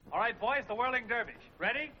right, boys, the Whirling Dervish.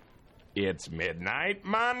 Ready? It's Midnite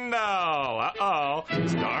Mondo. Uh-oh.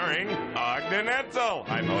 Starring Ogden Edsl.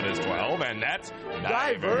 I'm Otis 12, and that's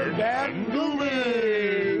Diver Dan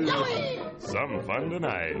Doomey. Some fun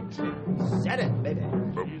tonight. Set it, baby.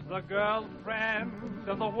 She's the girlfriend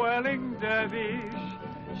of the Whirling Dervish.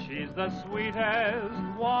 She's the sweetest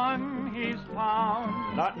one he's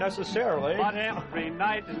found. Not necessarily. But every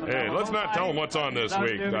night in the Hey, let's not tell them what's on this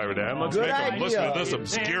week, Diver Dan. Let's make them listen to this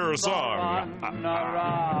obscure song.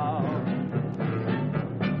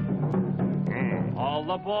 All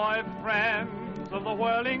the boyfriends of the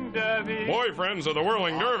Whirling Dervish. Boyfriends of the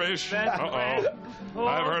Whirling Dervish? Uh-oh.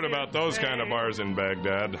 I've heard about those kind of bars in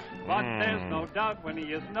Baghdad. But there's no doubt when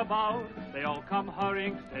he isn't about, they all come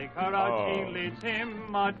hurrying to take her out. He leads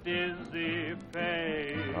him a dizzy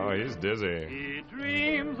face. Oh, he's dizzy. He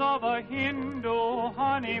dreams of a Hindu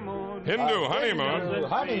honeymoon. Hindu honeymoon?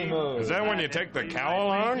 Honeymoon. Is that when you take the cow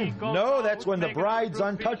along? No, that's when the bride's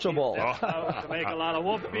untouchable. To make a lot of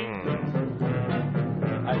whoopee.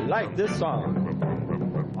 I like this song.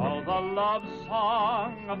 Oh, the love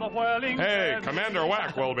song of the Whirling Hey, Dervish. Commander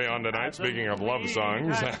Wack will be on tonight, speaking of love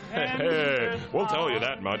songs. Hey, we'll tell you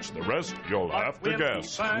that much. The rest you'll have to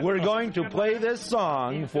guess. We're going to play this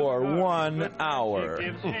song for 1 hour.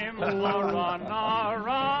 Gives him the runaround.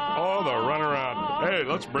 Oh, the runaround. Hey,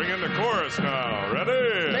 let's bring in the chorus now.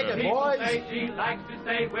 Ready? Take it, boys. Say she likes to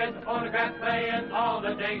stay with the phonograph playing all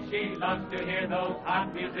the day. She loves to hear those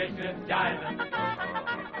hot musicians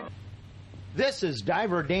jiving. This is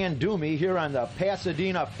Diver Dan Doomey here on the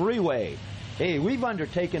Pasadena Freeway. Hey, we've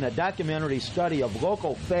undertaken a documentary study of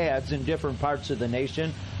local fads in different parts of the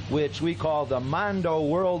nation, which we call the Mondo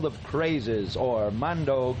World of Crazes, or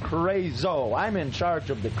Mondo Crazo. I'm in charge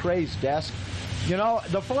of the craze desk. You know,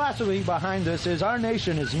 the philosophy behind this is our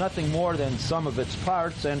nation is nothing more than sum of its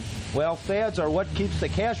parts, and, well, fads are what keeps the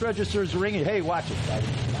cash registers ringing. Hey, watch it,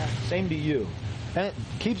 same to you. And it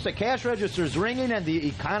keeps the cash registers ringing and the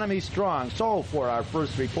economy strong. So, for our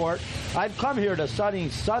first report, I've come here to sunny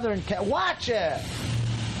Southern Watch it!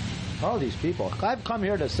 All these people. I've come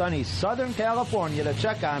here to sunny Southern California to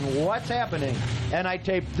check on what's happening. And I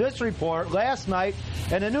taped this report last night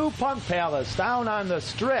in a new punk palace down on the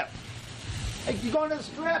Strip. Hey, you going to the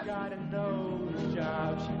Strip?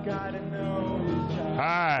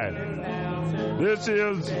 Hi. This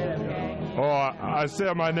is... Oh, I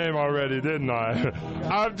said my name already, didn't I?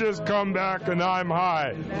 I've just come back and I'm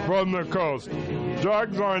high from the coast.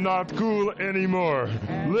 Drugs are not cool anymore.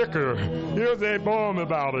 Liquor. Here's a poem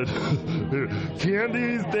about it.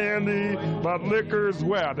 Candy's dandy, but liquor's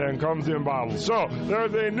wet and comes in bottles. So,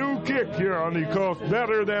 there's a new kick here on the coast,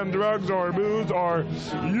 better than drugs or booze or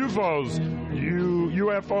UFOs.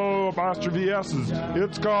 UFO apostrophe S's.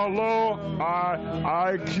 It's called low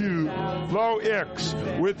IQ, low X.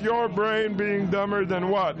 With your brain being dumber than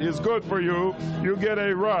what is good for you, you get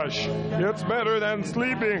a rush. It's better than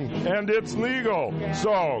sleeping, and it's legal.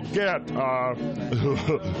 So get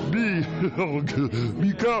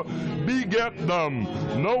get them.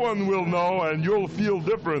 No one will know, and you'll feel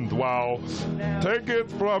different. Wow. Take it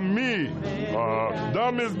from me.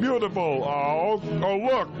 Dumb is beautiful. Oh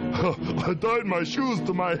look, I tied my shoes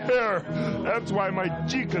to my hair. That's why my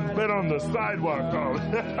cheek has been on the sidewalk.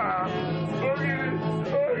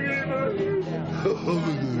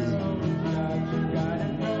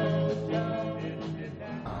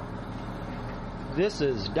 This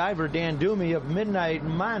is Diver Dan Doomey of Midnite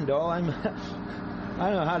Mondo. I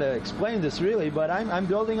don't know how to explain this really, but I'm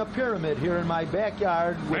building a pyramid here in my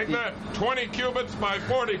backyard. Make that 20 cubits by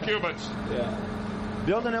 40 cubits. Yeah.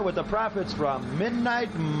 Building it with the profits from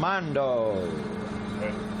Midnite Mondo.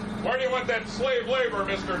 Where do you want that slave labor,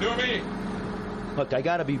 Mr. Doomey? Look, I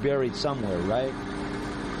gotta be buried somewhere, right?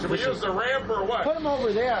 Should we use the ramp or what? Put them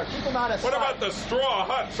over there. Keep them out of sight. What about the straw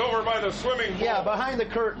huts over by the swimming pool? Yeah, behind the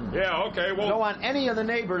curtain. Yeah, okay. I don't want any of the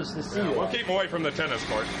neighbors to see it. We'll keep them away from the tennis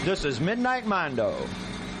court. This is Midnite Mondo.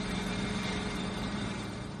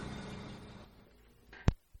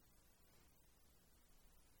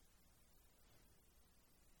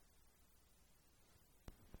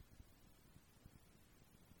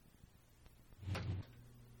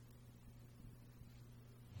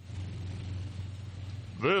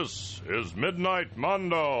 This is Midnite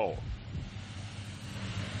Mondo.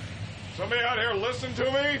 Somebody out here listen to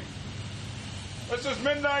me? This is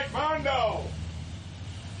Midnite Mondo.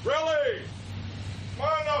 Really?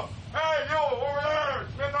 Mondo. Hey, you over there.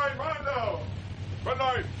 It's Midnite Mondo.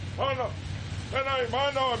 Midnite Mondo. Midnite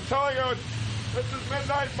Mondo. I'm telling you, this is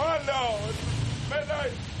Midnite Mondo. It's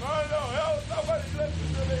Midnite Mondo. Hell, somebody listen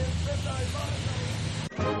to me. It's Midnite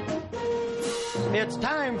Mondo. It's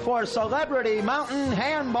time for Celebrity Mountain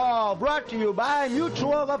Handball, brought to you by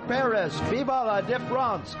Mutual of Paris. Viva la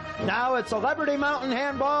différence. Now it's Celebrity Mountain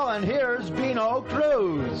Handball, and here's Bino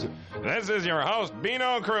Cruz. This is your host,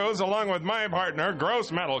 Bino Cruz, along with my partner, Gross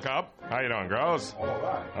Metal Cup. How you doing, Gross?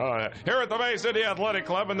 All right. Here at the Bay City Athletic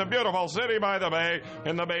Club in the beautiful city by the Bay,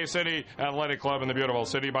 in the Bay City Athletic Club in the beautiful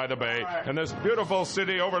city by the Bay, in this beautiful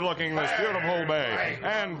city overlooking this beautiful bay.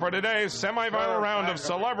 And for today's semifinal round of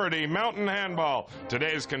Celebrity Mountain Handball,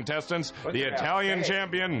 today's contestants, the Italian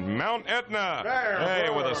champion, Mount Etna. Hey,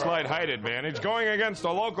 with a slight height advantage, going against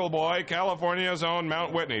a local boy, California's own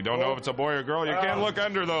Mount Whitney. Don't know if it's a boy or girl. You can't look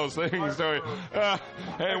under those things. So,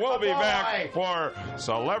 hey, we'll be back for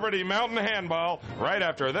Celebrity Mountain Handball right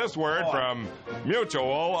after this word from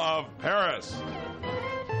Mutual of Paris.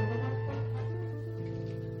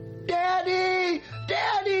 Daddy!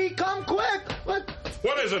 Daddy, come quick!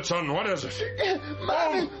 What is it, son? What is it?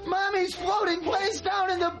 Mommy's floating place down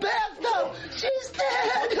in the bathtub. She's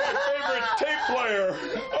dead. Favorite tape player.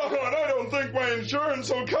 Oh, and I don't think my insurance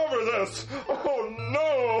will cover this. Oh,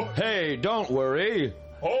 no. Hey, don't worry.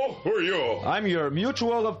 Oh, who are you? I'm your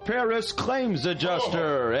Mutual of Paris claims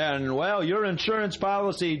adjuster. And, well, your insurance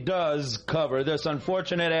policy does cover this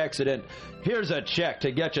unfortunate accident. Here's a check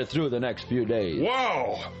to get you through the next few days.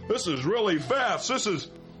 Wow, this is really fast. This is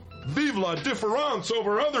vive la différence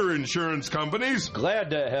over other insurance companies.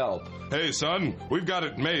 Glad to help. Hey, son, we've got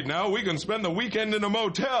it made now. We can spend the weekend in a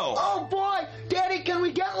motel. Oh, boy! Daddy, can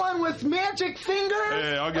we get one with magic fingers?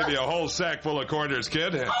 Hey, I'll give you a whole sack full of quarters,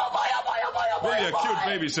 kid. Oh, boy, oh, boy, oh, boy, oh, boy, Maybe a oh, cute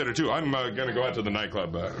boy. babysitter, too. I'm going to go out to the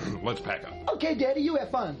nightclub. Let's pack up. Okay, Daddy, you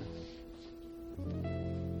have fun.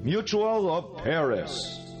 Mutual of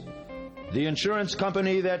Paris. The insurance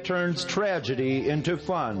company that turns tragedy into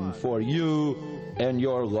fun for you and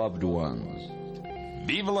your loved ones.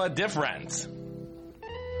 Vive la différence.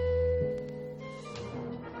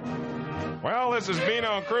 Well, this is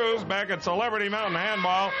Bino Cruz back at Celebrity Mountain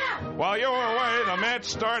Handball. While you were away, the match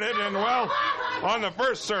started, and, well, on the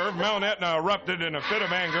first serve, Mount Etna erupted in a fit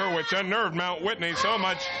of anger, which unnerved Mount Whitney so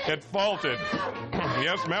much it faulted.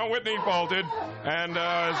 Yes, Mount Whitney faulted and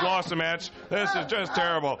has lost the match. This is just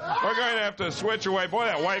terrible. We're going to have to switch away. Boy,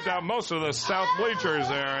 that wiped out most of the south bleachers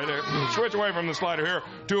there. Switch away from the slider here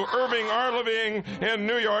to Irving Arleving in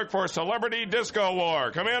New York for Celebrity Disco War.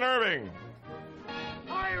 Come in, Irving.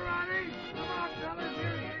 Hi, Ronnie. Come on, fellas.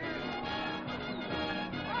 Here he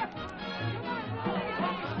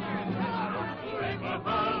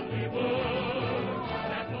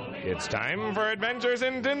It's time for Adventures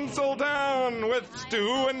in Tinseltown with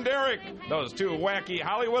Stu and Derek, those two wacky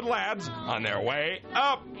Hollywood lads on their way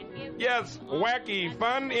up. Yes, wacky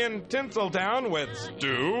fun in Tinseltown with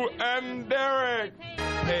Stu and Derek.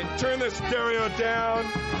 Hey, turn the stereo down.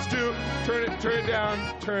 Stu, turn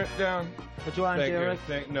it down. What you want,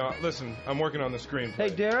 Derek? No, listen, I'm working on the screenplay. Hey,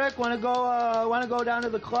 Derek, want to go down to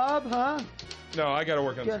the club, huh? No, I got to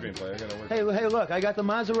work on the screenplay. Hey, look, I got the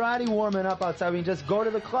Maserati warming up outside. We can just go to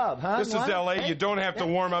the club, huh? This is L.A. Hey, you don't have to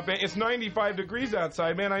warm up. It's 95 degrees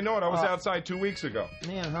outside, man. I know it. I was outside 2 weeks ago.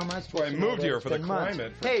 Man, how am I supposed to I moved here for the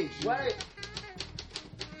climate. Hey, what?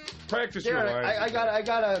 Practice Derek, your lines. I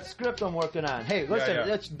got a script I'm working on. Hey, listen,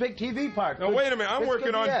 it's big TV part. Now, wait a minute. I'm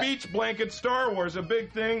working on Beach Blanket Star Wars, a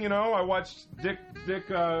big thing, you know. I watched Dick,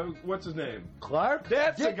 what's his name? Clark?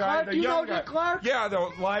 That's Dick the guy, Clark? the you young know guy. Dick Clark? Yeah, the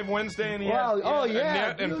Live Wednesday and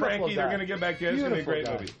Annette and Frankie, they're going to get back together. It's going to be a great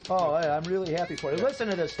movie. Oh, I'm really happy for you. Yeah. Listen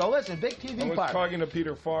to this, though. Listen, big TV part. I was talking to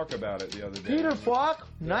Peter Falk about it the other day. Peter Falk?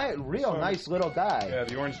 Nice little guy. Yeah,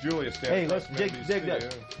 the Orange Julius stand. Hey, let's dig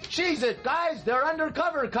this. Cheese it, guys. They're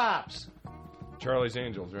undercover cops. Charlie's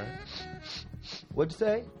Angels, right? What'd you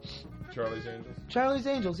say? Charlie's Angels? Charlie's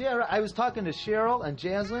Angels, yeah. Right. I was talking to Cheryl and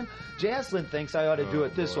Jaslyn. Jaslyn thinks I ought to do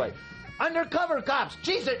it this way. Undercover cops,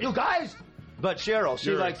 cheese it, you guys! But Cheryl,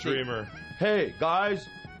 she likes a dreamer. Hey, guys,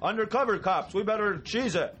 undercover cops, we better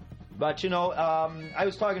cheese it. But, I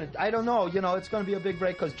was talking to, I don't know, it's going to be a big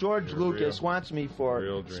break because George Lucas wants me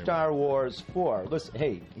for Star Wars 4. Listen,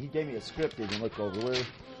 hey, he gave me a script you can look over.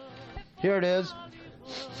 Here it is.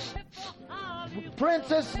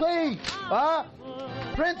 Princess Lee!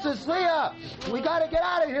 Princess Leia! We gotta get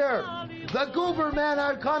out of here! The Goober Men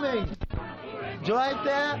are coming! Do you like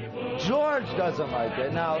that? George doesn't like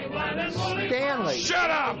it. Now, Stanley. Shut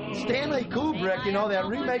up! Stanley Kubrick, that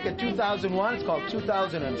remake in 2001, it's called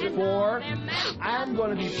 2004. I'm going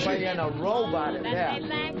to be playing a robot in that.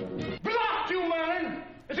 Block you, man!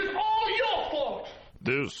 This is all your fault!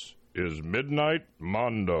 This is Midnite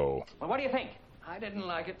Mondo. Well, what do you think? I didn't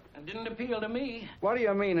like it. It didn't appeal to me. What do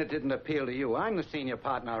you mean it didn't appeal to you? I'm the senior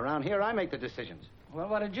partner around here. I make the decisions. Well,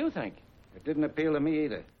 what did you think? It didn't appeal to me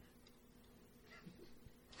either.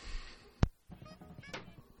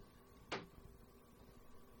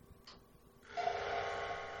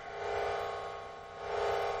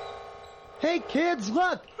 Hey, kids,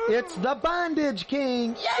 look. It's the Bondage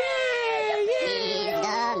King. Yay! He's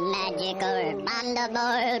the magical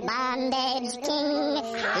bondable bondage king.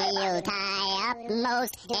 He'll tie up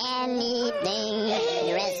most anything.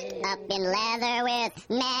 Dressed up in leather with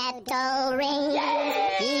metal rings.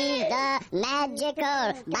 He's the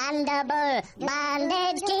magical bondable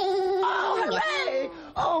bondage king. Oh, hooray!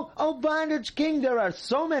 Oh, Bondage King, there are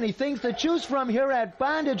so many things to choose from here at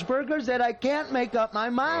Bondage Burgers that I can't make up my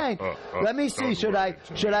mind. Let me see, should I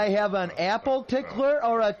have an apple tickler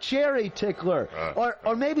or a cherry tickler?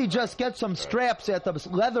 Or maybe just get some straps at the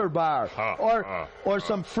leather bar. Or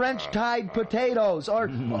some French tied potatoes.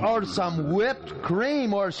 Or some whipped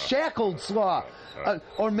cream or shackled slaw.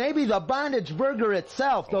 Or maybe the Bondage Burger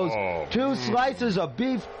itself, those 2 slices of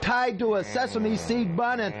beef tied to a sesame seed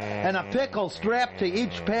bun and a pickle strapped to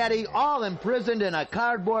each patty, all imprisoned in a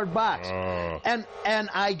cardboard box. And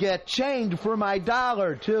I get chained for my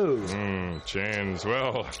 $1, too. Chains.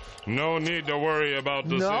 Well, no need to worry about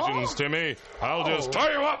decisions, Timmy. I'll just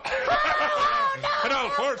tie you up. And I'll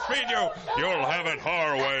force feed you. You'll have it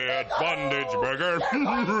our way at Bondage Burger.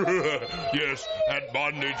 Yes, at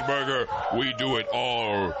Bondage Burger, we do it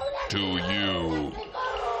all to you.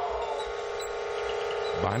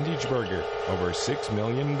 Bondage Burger, over 6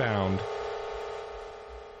 million bound.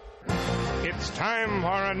 It's time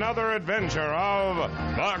for another adventure of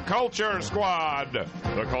the Culture Squad.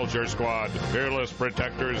 The Culture Squad, fearless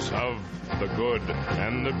protectors of the good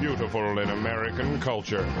and the beautiful in American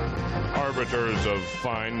culture. Arbiters of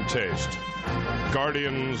fine taste.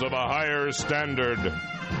 Guardians of a higher standard.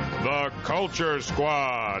 The Culture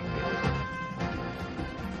Squad.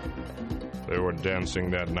 They were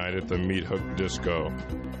dancing that night at the Meat Hook Disco.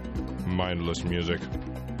 Mindless music.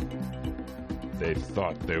 They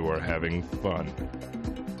thought they were having fun.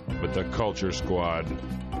 But the Culture Squad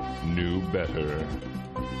knew better.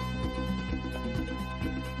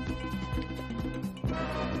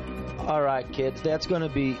 All right, kids, that's going to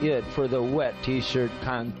be it for the wet T-shirt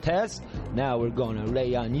contest. Now we're going to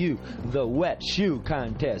lay on you the wet shoe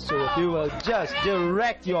contest. So if you will just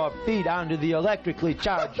direct your feet onto the electrically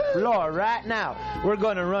charged floor right now, we're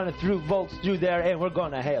going to run it through volts through there, and we're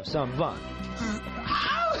going to have some fun.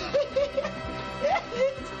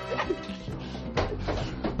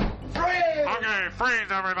 Okay, freeze,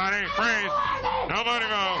 everybody. Freeze. Nobody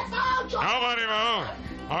move. Nobody move.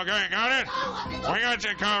 Okay, got it? We got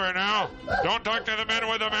you covered now. Don't talk to the men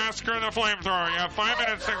with the mask or the flamethrower. You have 5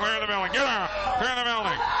 minutes to clear the building. Get out. Clear the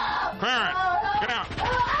building. Clear it. Get out.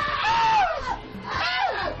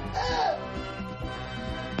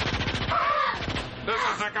 This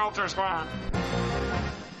is the Culture Squad.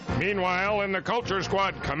 Meanwhile, in the Culture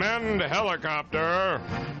Squad command helicopter...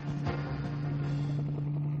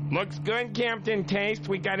 Looks good, Captain Taste.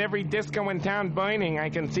 We got every disco in town burning. I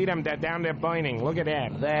can see them down there burning. Look at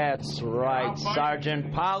that. That's right,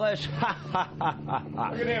 Sergeant Polish. Look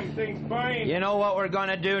at them things burning. You know what we're going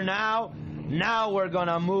to do now? Now we're going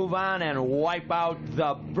to move on and wipe out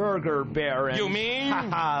the Burger Barons. You mean?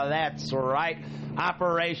 That's right.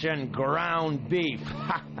 Operation Ground Beef.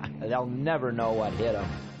 They'll never know what hit them.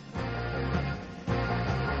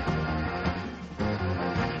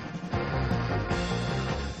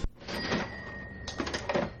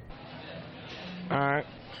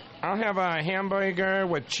 I'll have a hamburger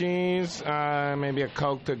with cheese, maybe a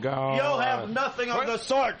Coke to go. You'll have nothing of the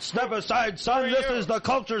sort. Step aside, son. This is the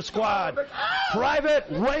Culture Squad.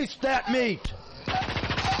 Private, waste that meat.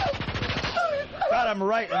 Got him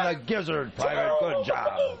right in the gizzard, Private. Good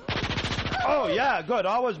job. Oh, yeah, good.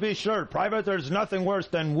 Always be sure, Private, there's nothing worse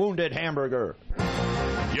than wounded hamburger.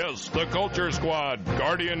 Yes, the Culture Squad,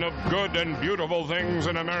 guardian of good and beautiful things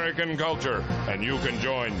in American culture. And you can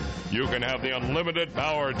join. You can have the unlimited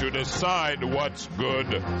power to decide what's good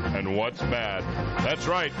and what's bad. That's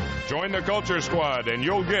right. Join the Culture Squad and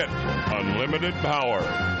you'll get unlimited power.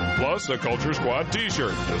 Plus a Culture Squad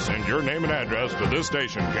t-shirt to send your name and address to this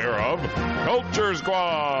station, care of Culture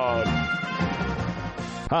Squad.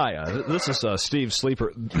 Hi, this is Steve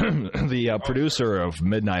Sleeper, the producer of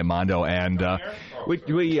Midnite Mondo, and we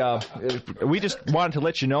just wanted to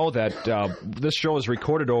let you know that this show is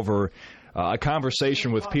recorded over a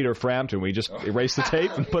conversation with Peter Frampton. We just erased the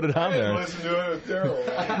tape and put it on there. Listen to it.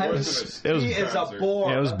 It's terrible. He is a bore.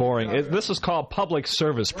 Yeah, it was boring. This is called public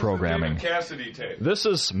service programming. Cassidy tape. This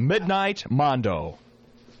is Midnite Mondo.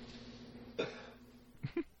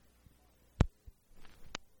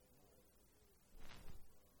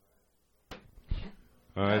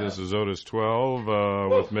 Hi, this is Otis 12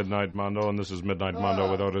 with Midnite Mondo, and this is Midnite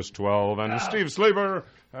Mondo with Otis 12 and Steve Sleeper.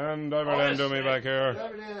 And Dervish and Doomey back here.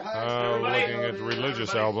 Looking at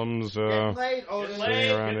religious albums. Okay.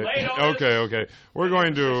 We're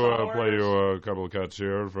going to play you a couple of cuts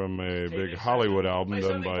here from a big Hollywood album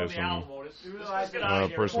done by some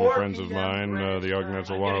personal friends of mine, the Ogden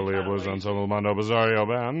Edsl Whirling Blues Ensemble Mondo Bizarro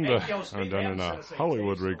Band, done in a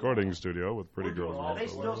Hollywood recording studio with pretty girls. Are they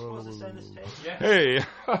still supposed to send us tapes? Hey.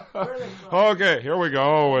 Okay, here we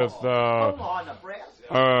go with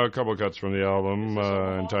a couple cuts from the album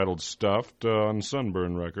entitled Stuffed on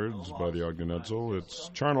Sunburn Records by the Ogden Edsl. It's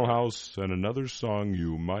Charnel House and Another Song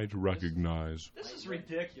You Might Recognize. This is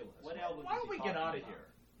ridiculous. Why don't we get out of here?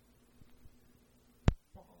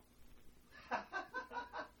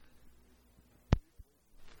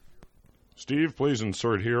 Steve, please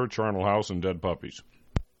insert here Charnel House and Dead Puppies.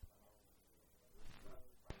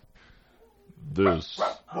 This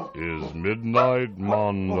is Midnite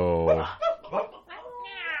Mondo.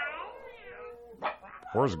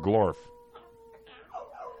 Where's Glorf?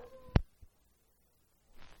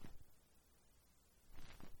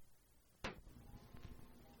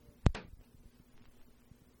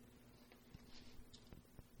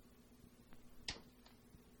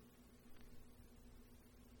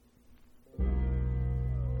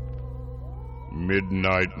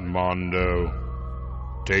 Midnite Mondo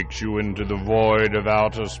takes you into the void of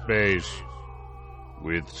outer space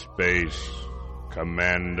with Space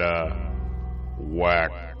Commander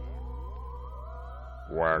Wack.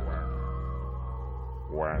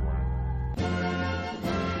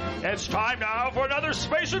 It's time now for another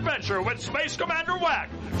space adventure with Space Commander Wack.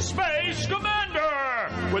 Space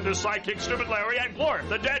Commander! With his sidekick Stupid Larry and Glorf,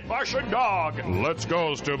 the dead Martian dog. Let's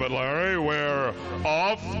go, Stupid Larry. We're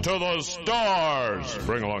off to the stars.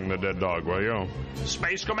 Bring along the dead dog, will you?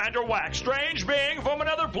 Space Commander Wack, strange being from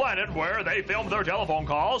another planet where they film their telephone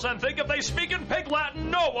calls and think if they speak in pig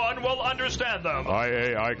Latin, no one will understand them.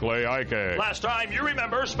 Ike. Last time, you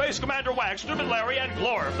remember, Space Commander Wack, Stupid Larry, and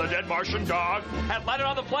Glorf, the dead Martian dog, had landed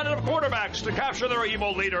on the planet of quarterbacks to capture their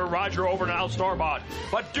evil leader, Roger, over an out Starbot.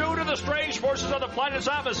 But due to the strange forces of the planet's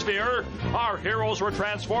atmosphere, our heroes were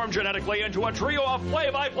transformed genetically into a trio of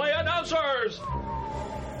play-by-play announcers.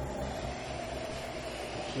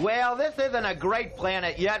 Well, this isn't a great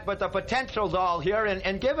planet yet, but the potential's all here,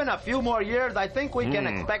 and given a few more years, I think we can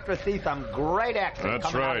expect to see some great action.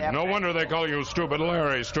 That's right. No wonder they call you Stupid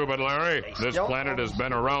Larry, Stupid Larry. This planet has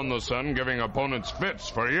been around the sun giving opponents fits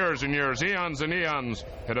for years and years, eons and eons.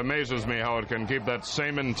 It amazes me how it can keep that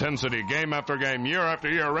same intensity game after game, year after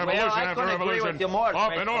year, revolution after revolution, agree with you more,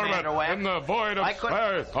 up in orbit, in the void of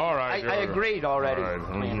space. All right. I agreed already,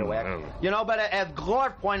 Commander Wack. You know, but as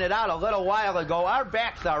Glorf pointed out a little while ago, our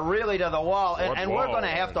backs are really to the wall, and we're going to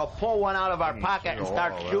have to pull one out of our pocket and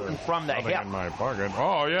start shooting from the hip. In my pocket.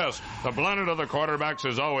 Oh, yes. The planet of the quarterbacks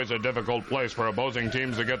is always a difficult place for opposing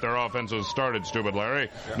teams to get their offenses started, Stupid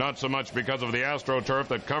Larry. Not so much because of the astroturf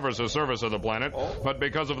that covers the surface of the planet, but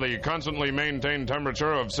because of the constantly maintained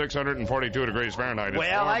temperature of 642 degrees Fahrenheit.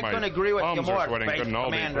 Well, I couldn't agree with you more, Space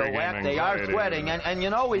Commander Wack. They are sweating, and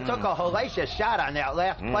you know, we took a hellacious shot on that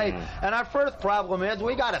last play, and our first problem is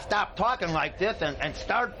we got to stop talking like this and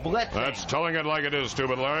start blitzing. That's telling it like it is,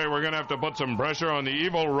 Stupid Larry. We're going to have to put some pressure on the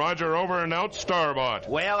evil Roger over and out Starbot.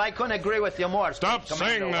 Well, I couldn't agree with you more. Stop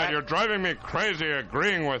saying that. You're driving me crazy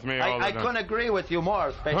agreeing with me all the time. I couldn't agree with you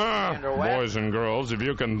more, Space Commander Wack. Boys and girls, if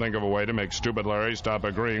you can think of a way to make Stupid Larry stop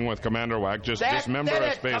agreeing with Commander Wack, just dismember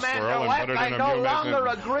a space swirl and put it in a I no longer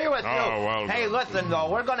agree with you. Oh, well. Hey, listen, though.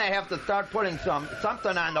 We're going to have to start putting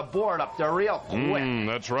something on the board up there real quick.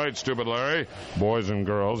 That's right, Stupid Larry. Boys and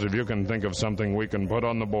girls, if you can think of something we can put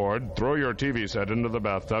on the board, throw your TV set into the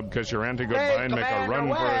bathtub, kiss your auntie goodbye, and make a run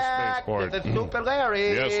for a spaceport. This is Stupid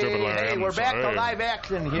Larry. Yes, Stupid Larry. Hey, we're back to live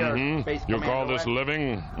action here. Space You call Commander this Wack.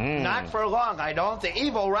 living? Not for long, I don't. The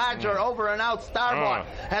evil Roger over and out Starbot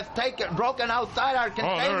has broken outside our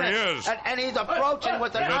containment. There he is. And he's approaching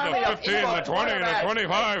with an army of 15, evil the 20, and the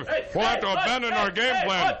 25. We'll have to abandon our game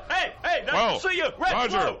plan. Hey, nice to see you. Red,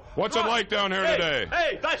 Roger, blue. what's it like down here today?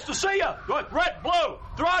 Hey, nice to see you. Good. Red, blue.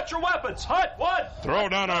 Throw out your weapons. Hut, what? Throw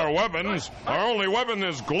down our weapons. Our only weapon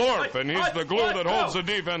is Glorf, and he's the glue that holds the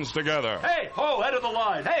defense together. Hey, head of the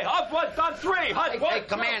line. Hey, up one, on three. Hey,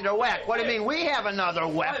 Commander Wack, what do you mean? We have another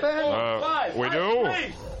weapon. We do?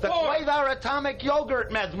 The Quasar Atomic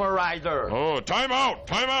Yogurt Mesmerizer. Oh, time out.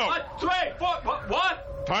 Hut, 3, 4, what?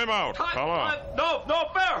 time out. No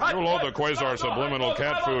fair. You load the Quasar subliminal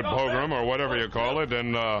cat food program or whatever you call it,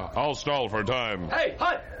 and I'll stall for time. Hey,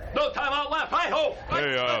 Hut! No timeout left. Hi-ho!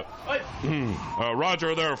 Hey,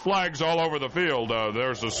 Roger, there are flags all over the field.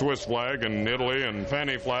 There's the Swiss flag and Italy and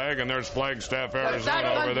Fanny flag, and there's Flagstaff,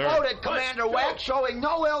 Arizona over there. That's unvoted, Commander Wack, showing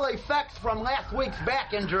no ill effects from last week's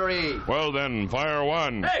back injury. Well, then, fire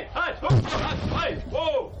one. Hey, Hut! Hey,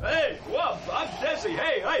 whoa! Hey, whoa! I'm dizzy.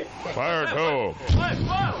 Hey! Fire two.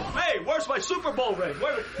 Hey, where's my Super Bowl ring?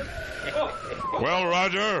 Well,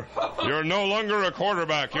 Roger, you're no longer a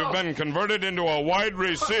quarterback. You've been converted into a wide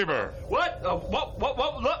receiver. What? What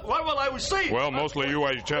will I receive? Well, mostly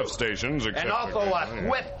UHF stations. And also a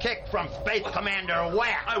swift kick from Space Commander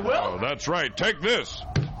Wack. I will? Oh, that's right. Take this.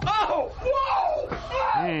 Oh! Whoa!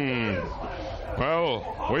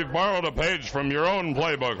 Well, we've borrowed a page from your own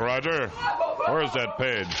playbook, Roger. Where's that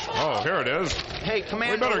page? Oh, here it is. Hey,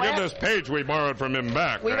 Commander We better Wack, give this page we borrowed from him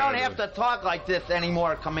back. we don't have to talk like this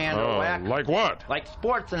anymore, Commander Wack. Like what? Like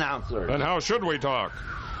sports announcers. Then how should we talk?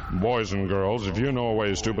 Boys and girls, if you know a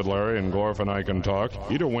way Stupid Larry and Glorf and I can talk,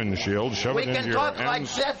 eat a windshield, shove We it into can your talk like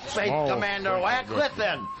ends. this, Space Commander Wack.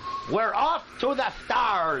 Listen, we're off to the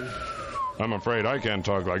stars. I'm afraid I can't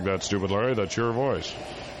talk like that, Stupid Larry. That's your voice.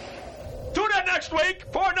 Tune in next week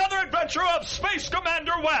for another adventure of Space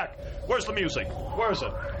Commander Wack. Where's the music? Where is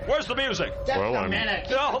it? Where's the music? Just a minute.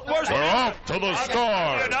 No, where's the We're music? off to the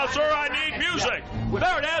stars. Now, sir, I need music.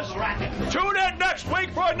 There it is. Tune in next week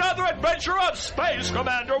for another adventure of Space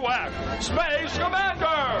Commander Wack. Space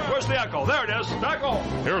Commander. Where's the echo? There it is. Echo.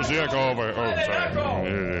 Here's the echo over. Oh,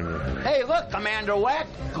 sorry. Hey, look, Commander Wack.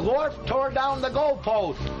 Glorf tore down the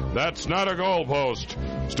goalpost. That's not a goalpost,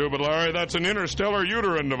 Stupid Larry. That's an interstellar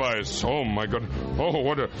uterine device. Oh, my God. Oh,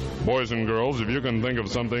 what a... Boys and girls, if you can think of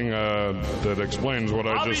something that explains what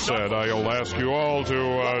I just said, I'll ask you all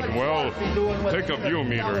to, take a view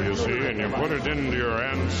meter, you see, and you put it into your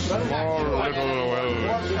ends. Small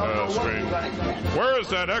little, string. Where is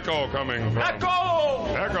that echo coming from? Echo!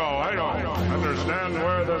 Echo, I don't understand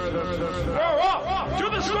where this... We're off to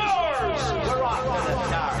the stars! We're off to the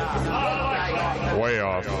stars. Way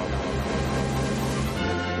off.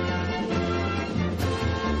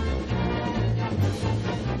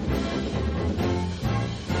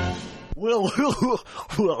 Well,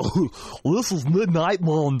 this is Midnite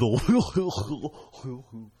Mondo.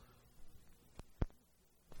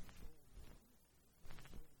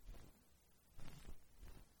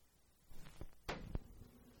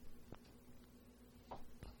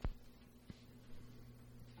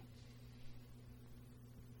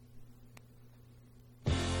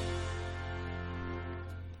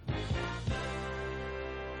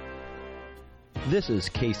 This is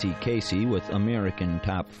Casey with American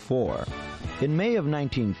Top 4. In May of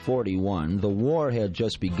 1941, the war had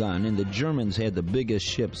just begun, and the Germans had the biggest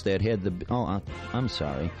ships that had the... I'm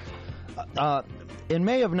sorry. In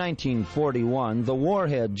May of 1941, the war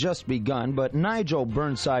had just begun, but Nigel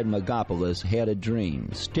Burnside Megopoulos had a dream,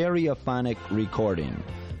 stereophonic recording.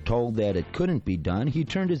 Told that it couldn't be done, he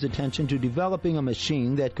turned his attention to developing a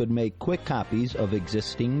machine that could make quick copies of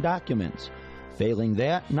existing documents. Failing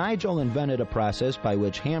that, Nigel invented a process by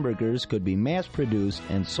which hamburgers could be mass-produced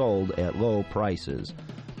and sold at low prices.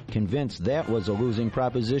 Convinced that was a losing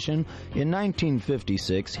proposition, in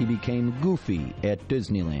 1956 he became Goofy at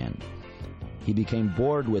Disneyland. He became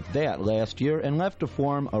bored with that last year and left to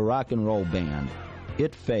form a rock and roll band.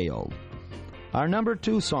 It failed. Our number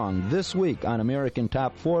 2 song this week on American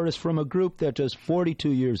Top 4 is from a group that just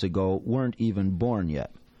 42 years ago weren't even born yet.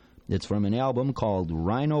 It's from an album called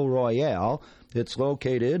Rhino Royale. It's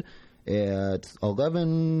located at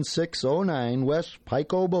 11609 West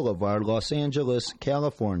Pico Boulevard, Los Angeles,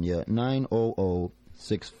 California,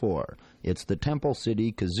 90064. It's the Temple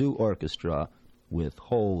City Kazoo Orchestra with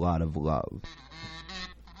Whole Lot of Love.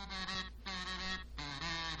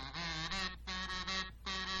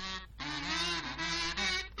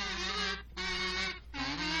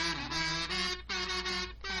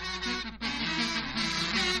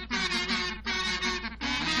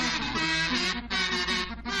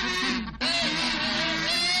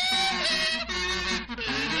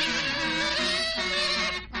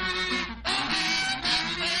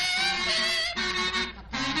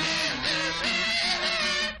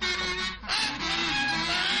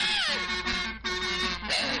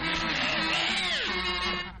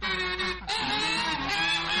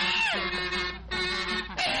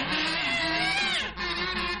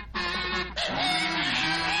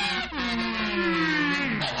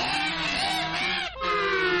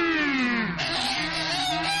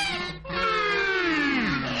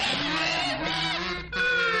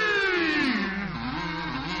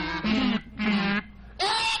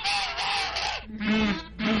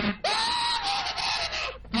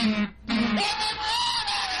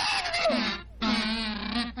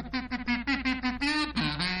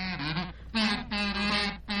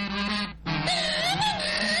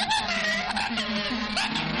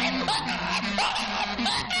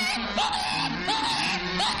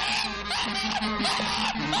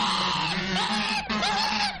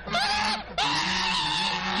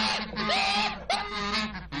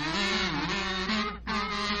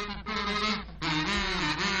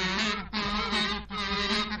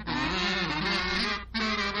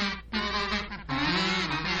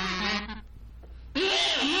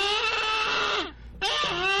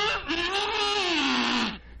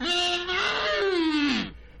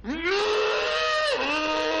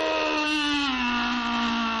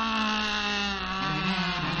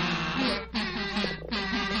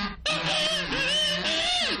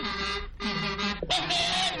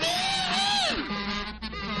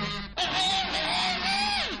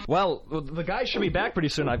 Well, the guys should be back pretty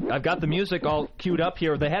soon. I've got the music all queued up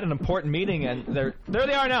here. They had an important meeting, and there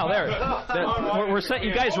they are now. We're set.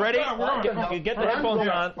 You guys ready? Get the headphones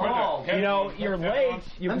on. You know, you're late.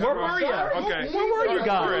 Where were you? Okay. Where were you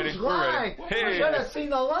guys? We're ready. Hey, you should have seen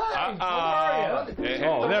the line. Where are you?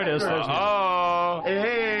 Oh, there it is.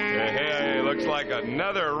 Hey, looks like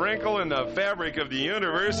another wrinkle in the fabric of the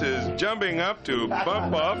universe is jumping up to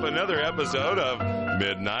bump off another episode of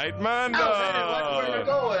Midnite Mondo. Where you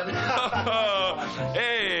going?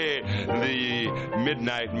 Hey, the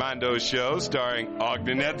Midnite Mondo show starring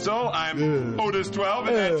Ogden Edsl. I'm Otis 12,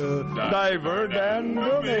 and that's Diver Dan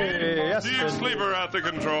Doomey. Yes, Steve Sleeper at the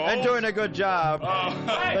control. And doing a good job.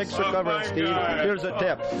 Thanks for covering, Steve. God. Here's a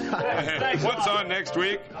tip. What's on next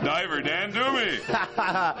week? Diver Dan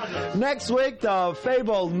Doomey. Next week, the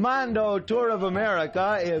fabled Mondo Tour of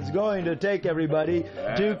America is going to take everybody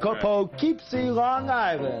to Poughkeepsie, Long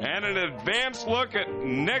Island. And an advanced look at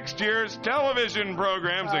next year's television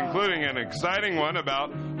programs, including an exciting one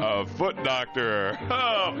about a foot doctor.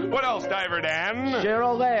 Oh, what else, Diver Dan?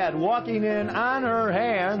 Cheryl Ladd walking in on her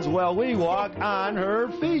hands while we walk on her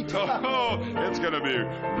feet. Oh, it's going to be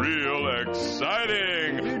real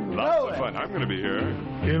exciting. Lots of fun. I'm going to be here.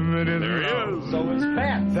 There he is. So is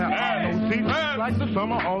Pat. There are no seasons like the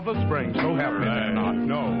summer or the spring. So help me not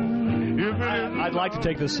know. I'd like to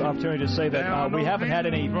take this opportunity to say that we haven't had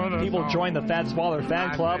any people join the Fat Swaller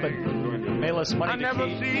fan club and mail us money I to never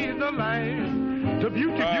keep. see the light. The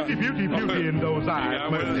beauty in those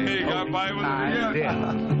eyes. He got by with it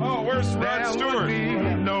again. Oh, where's Rod Stewart?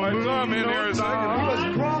 I saw him in here a second. He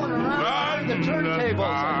was crawling around the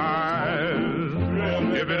turntables.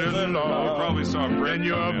 If it isn't, we probably saw Brett. And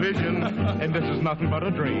your vision, and this is nothing but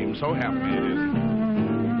a dream. So help me it is.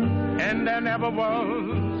 And there never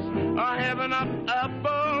was a heaven up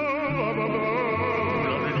above.